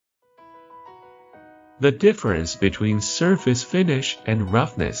The difference between surface finish and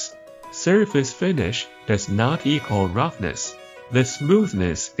roughness. Surface finish does not equal roughness. The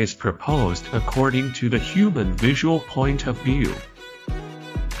smoothness is proposed according to the human visual point of view,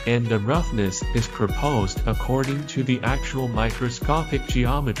 and the roughness is proposed according to the actual microscopic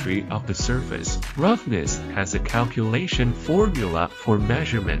geometry of the surface. Roughness has a calculation formula for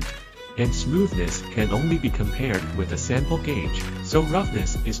measurement, and smoothness can only be compared with a sample gauge, so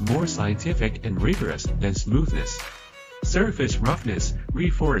roughness is more scientific and rigorous than smoothness. Surface roughness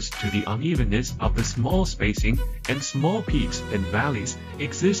refers to the unevenness of the small spacing and small peaks and valleys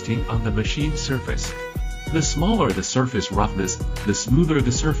existing on the machine surface. The smaller the surface roughness, the smoother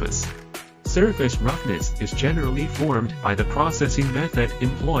the surface. Surface roughness is generally formed by the processing method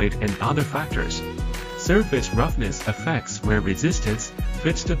employed and other factors. Surface roughness affects wear resistance,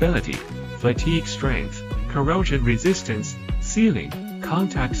 fit stability, fatigue strength, corrosion resistance, sealing,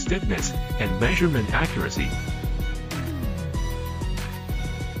 contact stiffness, and measurement accuracy.